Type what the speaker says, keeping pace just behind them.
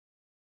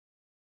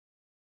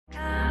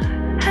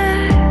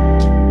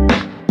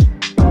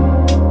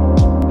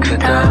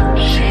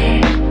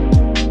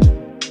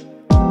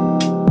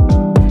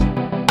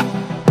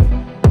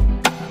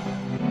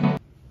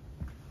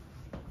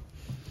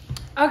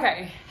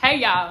Hey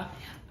y'all,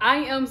 I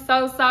am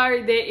so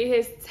sorry that it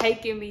has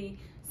taken me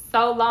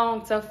so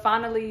long to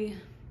finally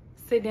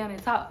sit down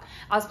and talk.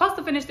 I was supposed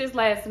to finish this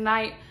last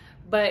night,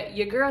 but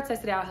your girl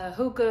tested out her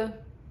hookah.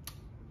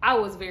 I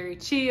was very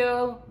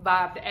chill,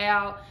 vibed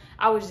out.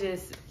 I was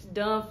just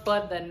done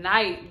for the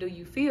night. Do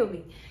you feel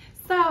me?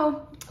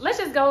 So let's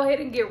just go ahead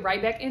and get right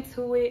back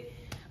into it.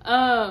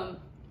 I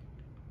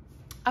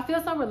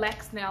feel so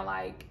relaxed now.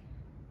 Like,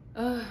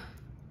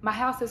 my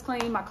house is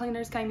clean. My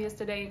cleaners came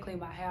yesterday and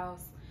cleaned my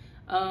house.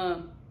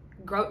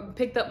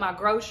 Picked up my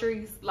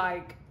groceries.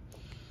 Like,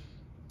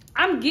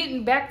 I'm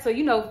getting back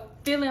to,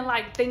 feeling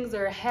like things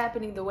are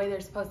happening the way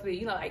they're supposed to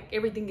be. Like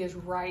everything is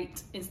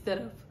right instead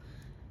of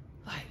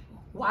like,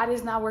 why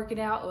this not working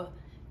out or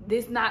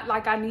this not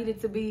like I need it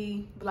to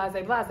be, blase,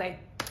 blase.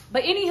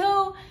 But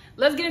anywho,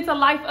 let's get into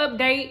life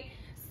update.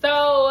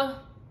 So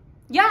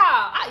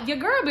yeah, your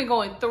girl been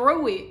going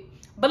through it,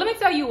 but let me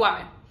tell you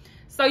why.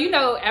 So,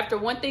 after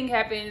one thing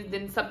happens,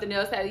 then something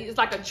else, it's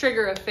like a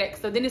trigger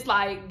effect. So then it's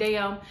like,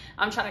 damn,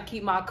 I'm trying to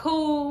keep my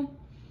cool.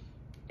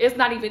 It's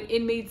not even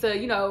in me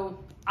to,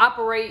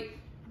 operate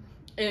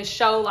and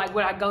show like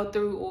what I go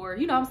through, or,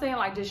 what I'm saying?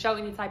 Like just show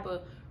any type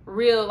of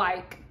real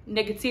like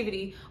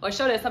negativity or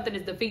show that something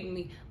is defeating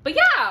me. But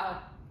yeah,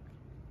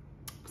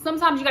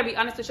 sometimes you gotta be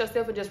honest with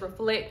yourself and just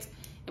reflect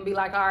and be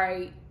like, all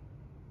right,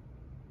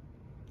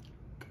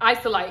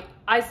 isolate.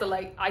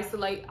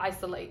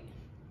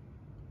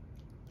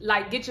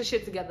 Like, get your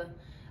shit together.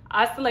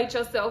 Isolate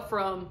yourself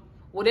from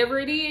whatever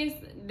it is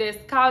that's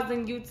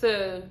causing you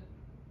to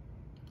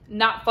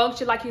not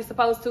function like you're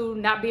supposed to,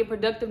 not being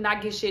productive,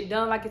 not get shit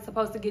done like it's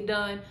supposed to get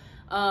done.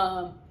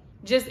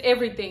 Just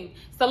everything.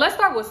 So let's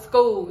start with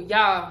school,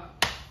 y'all.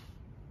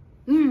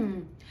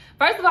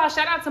 First of all,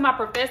 shout out to my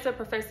professor,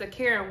 Professor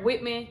Karen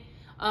Whitman,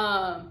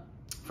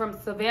 from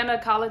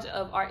Savannah College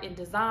of Art and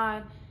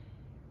Design.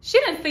 She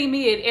didn't see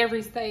me at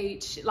every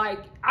stage. Like,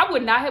 I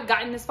would not have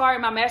gotten this far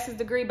in my master's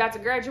degree, about to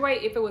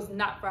graduate, if it was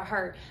not for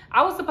her.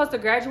 I was supposed to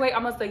graduate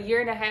almost a year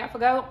and a half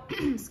ago,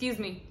 excuse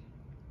me,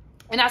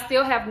 and I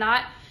still have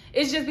not.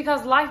 It's just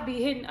because life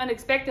be hitting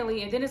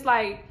unexpectedly, and then it's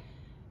like,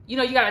 you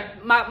gotta,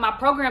 my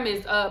program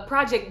is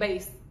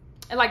project-based,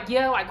 and like,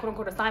 yeah, like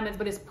quote-unquote assignments,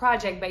 but it's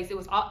project-based. It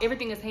was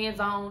everything is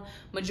hands-on,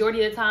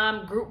 majority of the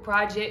time, group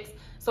projects.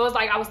 So it's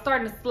like I was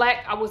starting to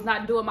slack. I was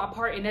not doing my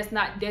part, and that's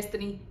not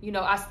destiny.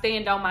 I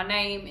stand on my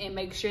name and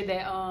make sure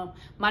that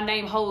my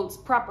name holds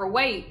proper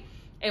weight.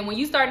 And when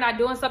you start not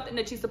doing something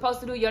that you're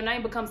supposed to do, your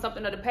name becomes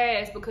something of the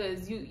past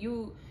because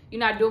you're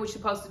not doing what you're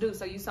supposed to do.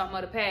 So you something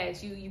of the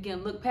past. You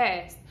getting looked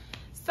past.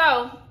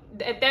 So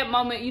at that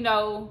moment,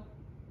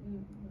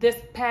 this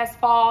past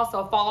fall,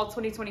 so fall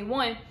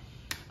 2021,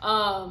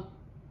 I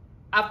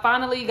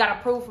finally got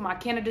approved for my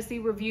candidacy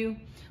review.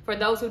 For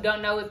those who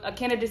don't know, a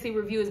candidacy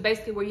review is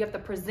basically where you have to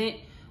present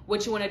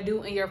what you want to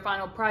do in your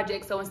final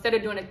project. So instead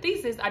of doing a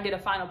thesis, I did a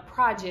final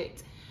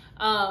project,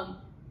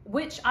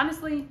 which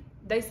honestly,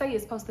 they say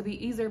is supposed to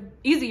be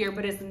easier,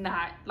 but it's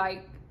not.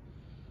 Like,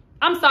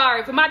 I'm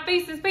sorry for my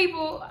thesis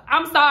people.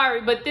 I'm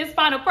sorry, but this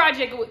final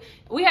project,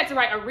 we had to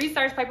write a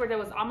research paper that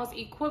was almost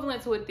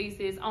equivalent to a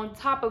thesis on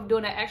top of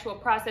doing an actual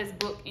process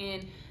book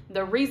in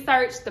the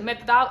research, the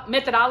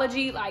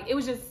methodology. Like, it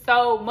was just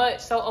so much,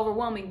 so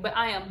overwhelming, but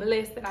I am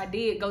blessed that I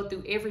did go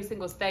through every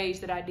single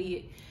stage that I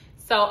did.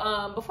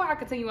 So before I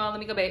continue on, let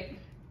me go back,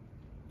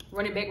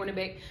 run it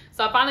back.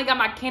 So I finally got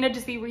my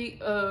candidacy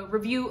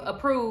review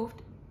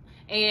approved,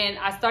 and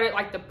I started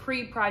like the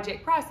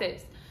pre-project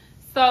process.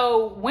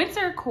 So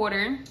winter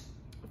quarter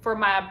for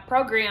my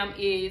program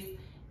is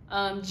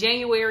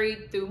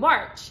January through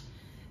March.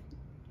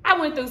 I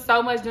went through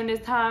so much during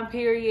this time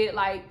period,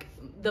 like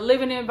the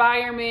living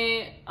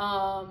environment,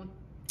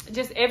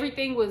 just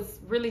everything was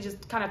really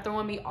just kind of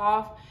throwing me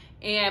off.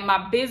 And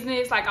my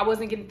business, like I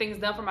wasn't getting things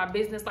done for my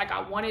business like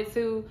I wanted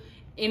to.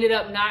 Ended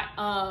up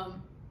not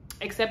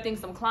accepting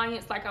some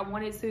clients like I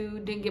wanted to.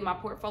 Didn't get my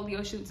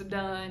portfolio shoots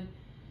done.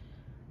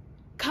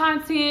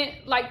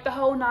 Content, like the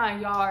whole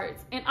 9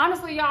 yards. And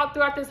honestly, y'all,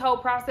 throughout this whole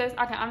process,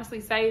 I can honestly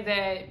say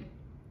that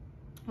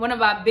one of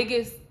my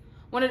biggest,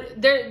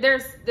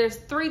 there's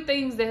 3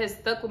 things that has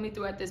stuck with me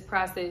throughout this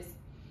process.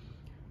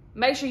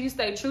 Make sure you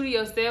stay true to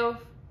yourself,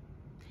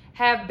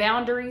 have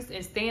boundaries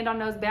and stand on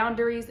those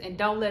boundaries, and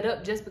don't let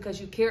up just because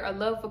you care or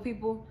love for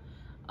people.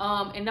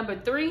 And number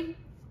 3,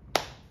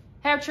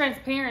 have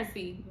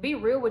transparency. Be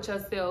real with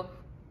yourself,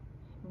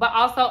 but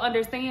also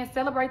understand,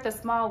 celebrate the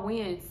small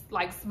wins.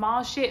 Like,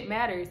 small shit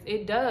matters.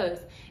 It does.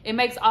 It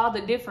makes all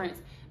the difference,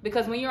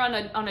 because when you're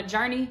on a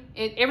journey,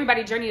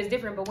 everybody's journey is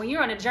different, but when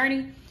you're on a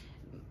journey,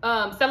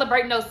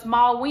 celebrating those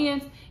small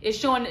wins is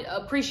showing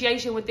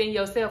appreciation within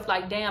yourself.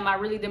 Like, damn, I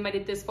really done made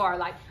it this far.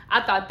 Like,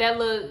 I thought that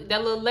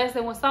little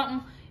lesson was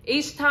something.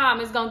 Each time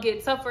it's gonna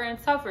get tougher and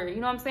tougher,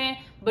 you know what I'm saying?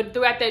 But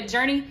throughout that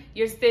journey,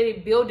 you're steady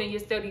building, you're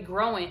steady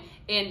growing.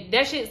 And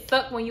that shit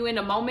suck when you in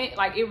the moment.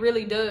 Like, it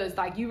really does.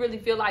 Like, you really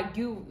feel like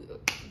you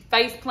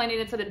face planted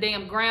into the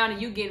damn ground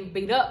and you getting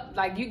beat up.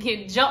 Like, you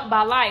getting jumped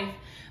by life.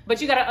 But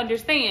you gotta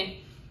understand,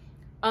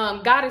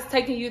 God is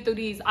taking you through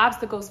these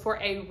obstacles for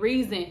a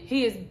reason.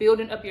 He is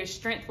building up your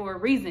strength for a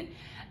reason.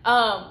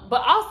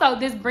 But also,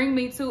 this brings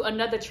me to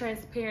another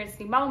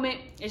transparency moment.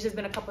 It's just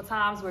been a couple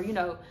times where, you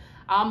know,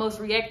 I almost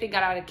reacted,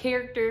 got out of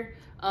character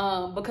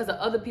because of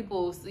other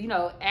people's, you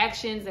know,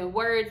 actions and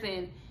words.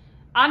 And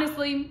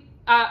honestly,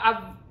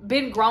 I've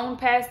been grown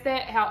past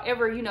that.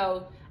 However, you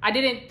know, I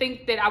didn't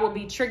think that I would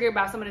be triggered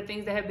by some of the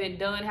things that have been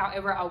done.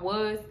 However, I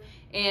was.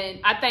 And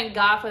I thank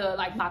God for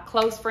like my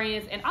close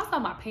friends and also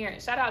my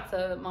parents. Shout out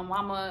to my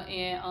mama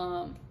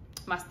and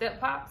my step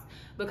pops,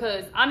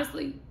 because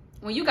honestly,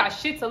 when you got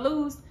shit to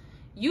lose,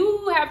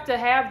 you have to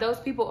have those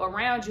people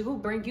around you who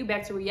bring you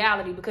back to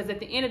reality. Because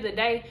at the end of the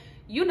day,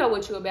 you know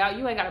what you're about.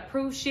 You ain't got to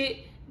prove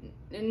shit,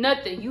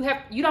 nothing. You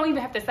don't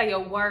even have to say a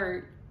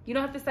word. You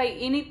don't have to say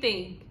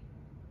anything,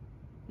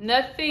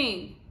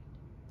 nothing.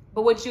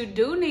 But what you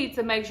do need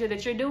to make sure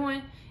that you're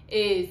doing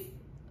is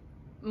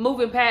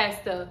moving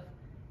past stuff.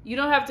 You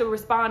don't have to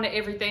respond to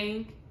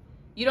everything.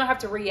 You don't have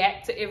to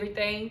react to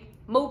everything.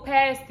 Move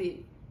past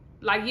it.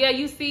 Like, yeah,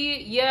 you see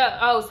it. Yeah,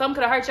 oh, something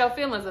could have hurt your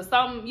feelings, or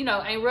something, you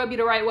know, ain't rub you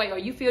the right way, or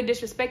you feel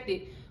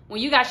disrespected.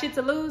 When you got shit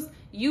to lose,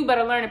 you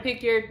better learn to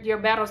pick your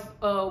battles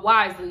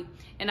wisely.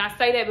 And I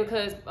say that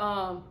because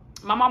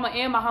my mama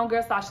and my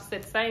homegirl Sasha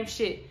said the same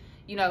shit.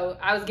 You know,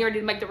 I was getting ready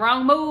to make the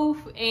wrong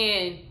move,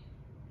 and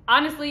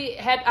honestly,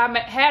 had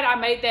I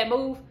made that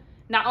move,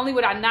 not only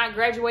would I not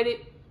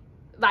graduated,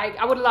 like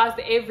I would have lost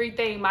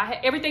everything.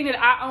 Everything that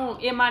I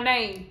own in my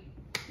name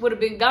would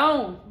have been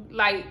gone,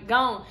 like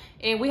gone.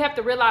 And we have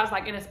to realize,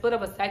 like in a split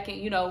of a second,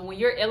 you know, when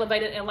you're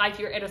elevated in life,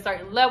 you're at a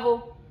certain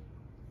level,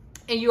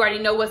 and you already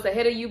know what's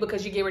ahead of you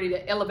because you get ready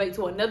to elevate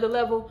to another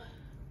level.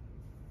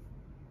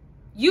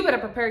 You better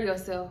prepare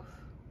yourself,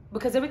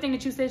 because everything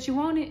that you said you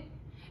wanted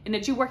and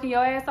that you working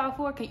your ass off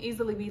for can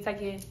easily be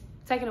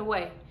taken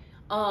away.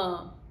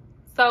 So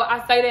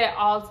I say that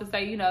all to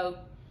say, you know,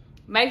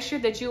 make sure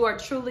that you are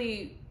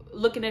truly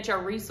looking at your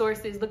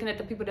resources, looking at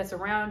the people that's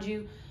around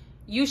you.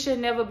 You should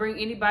never bring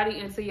anybody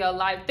into your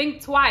life.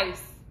 Think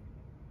twice.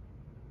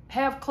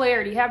 Have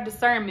clarity, have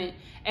discernment,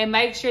 and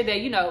make sure that,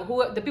 you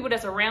know, the people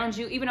that's around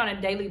you, even on a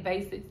daily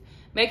basis,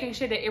 making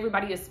sure that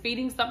everybody is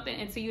feeding something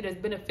into you that's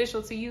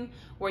beneficial to you,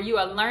 where you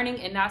are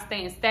learning and not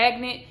staying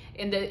stagnant,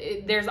 and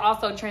there's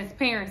also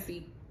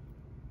transparency.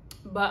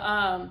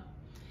 But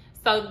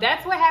so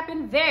that's what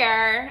happened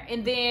there.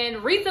 And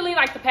then recently,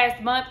 like the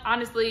past month,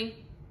 honestly,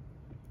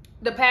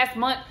 the past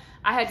month,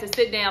 I had to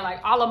sit down like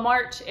all of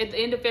March, at the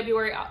end of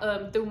February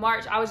through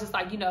March. I was just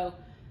like, you know,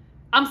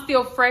 I'm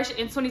still fresh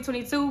in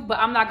 2022, but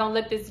I'm not going to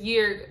let this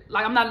year,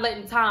 like I'm not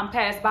letting time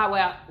pass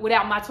by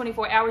without my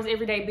 24 hours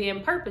every day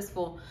being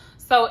purposeful.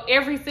 So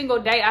every single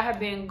day I have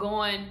been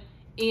going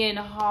in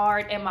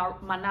hard at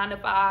my 9 to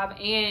 5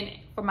 and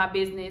for my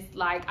business.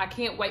 Like, I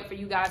can't wait for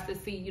you guys to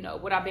see, you know,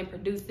 what I've been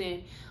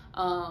producing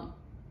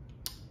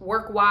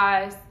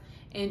work-wise,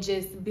 and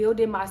just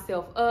building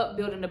myself up,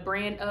 building the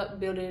brand up,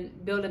 building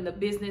the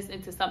business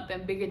into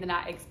something bigger than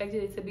I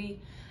expected it to be.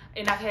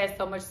 And I've had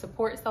so much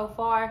support so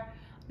far.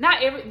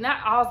 Not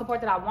all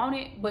support that I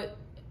wanted, but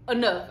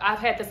enough. I've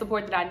had the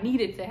support that I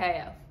needed to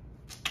have.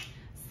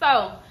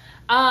 So,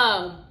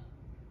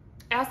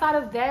 outside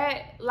of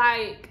that,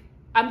 like,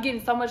 I'm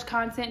getting so much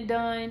content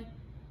done.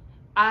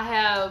 I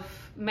have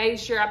made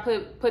sure I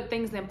put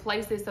things in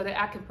places so that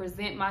I can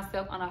present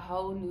myself on a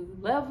whole new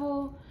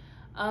level.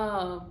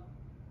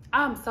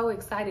 I'm so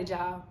excited,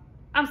 y'all.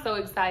 I'm so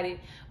excited.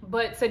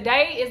 But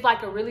today is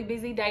like a really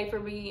busy day for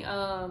me.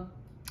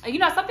 You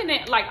know, something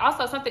else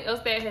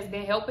that has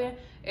been helping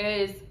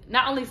is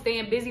not only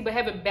staying busy, but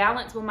having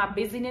balance with my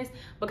busyness,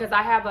 because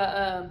I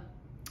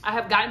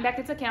have gotten back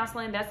into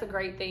counseling. That's a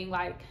great thing.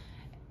 Like,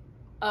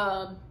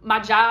 my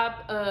job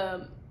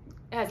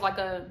has like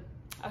I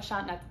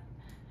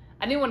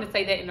didn't want to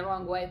say that in the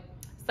wrong way.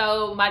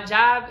 So my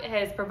job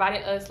has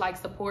provided us like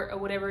support or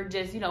whatever,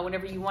 just, you know,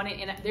 whenever you want it.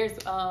 And there's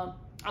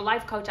a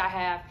life coach I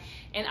have,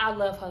 and I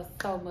love her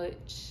so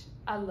much.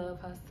 I love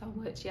her so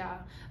much, y'all.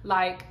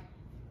 Like,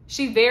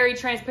 she's very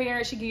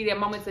transparent. She give you that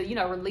moment to, you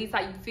know, release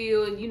how you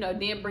feel, you know,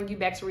 then bring you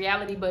back to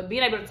reality. But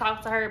being able to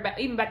talk to her about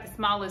even about the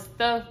smallest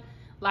stuff,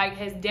 like,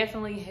 has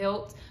definitely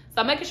helped.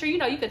 So making sure, you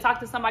know, you can talk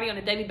to somebody on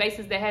a daily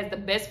basis that has the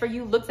best for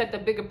you, looks at the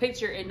bigger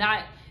picture, and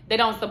they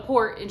don't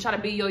support and try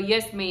to be your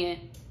yes man.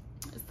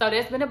 So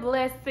that's been a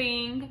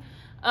blessing.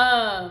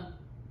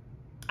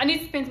 I need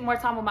to spend more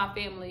time with my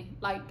family.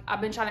 Like,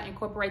 I've been trying to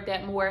incorporate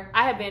that more.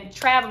 I have been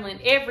traveling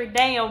every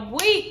damn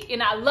week,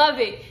 and I love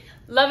it.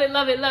 Love it,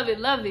 love it, love it,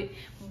 love it.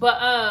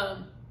 But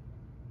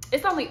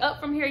it's only up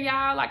from here,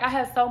 y'all. Like, I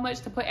have so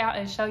much to put out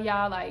and show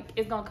y'all. Like,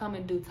 it's gonna come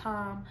in due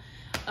time.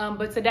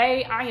 But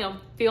today I am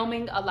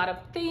filming a lot of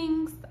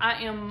things. I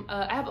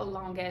have a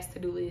long ass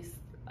to-do list,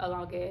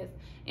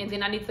 and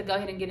then I need to go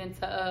ahead and get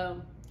into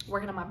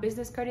working on my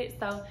business credit.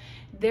 So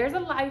there's a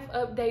life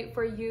update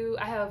for you.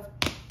 I have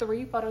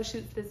 3 photo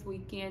shoots this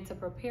weekend to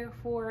prepare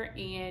for,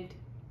 and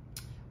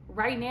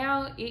right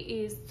now it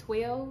is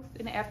 12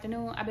 in the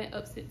afternoon. I've been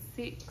up since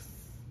 6,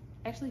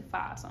 actually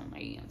 5 something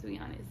a.m. to be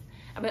honest.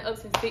 I've been up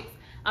since 6.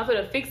 I'm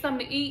gonna fix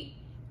something to eat,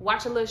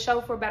 watch a little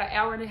show for about an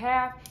hour and a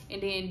half,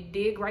 and then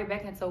dig right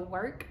back into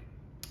work.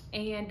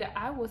 And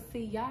I will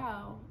see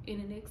y'all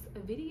in the next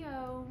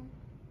video.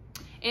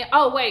 And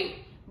oh wait,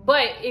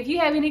 but if you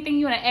have anything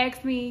you want to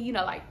ask me, you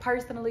know, like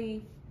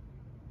personally,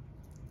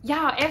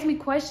 y'all ask me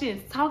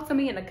questions. Talk to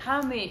me in the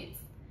comments.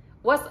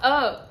 What's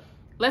up?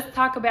 Let's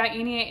talk about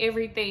any and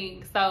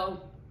everything.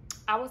 So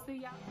I will see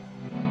y'all.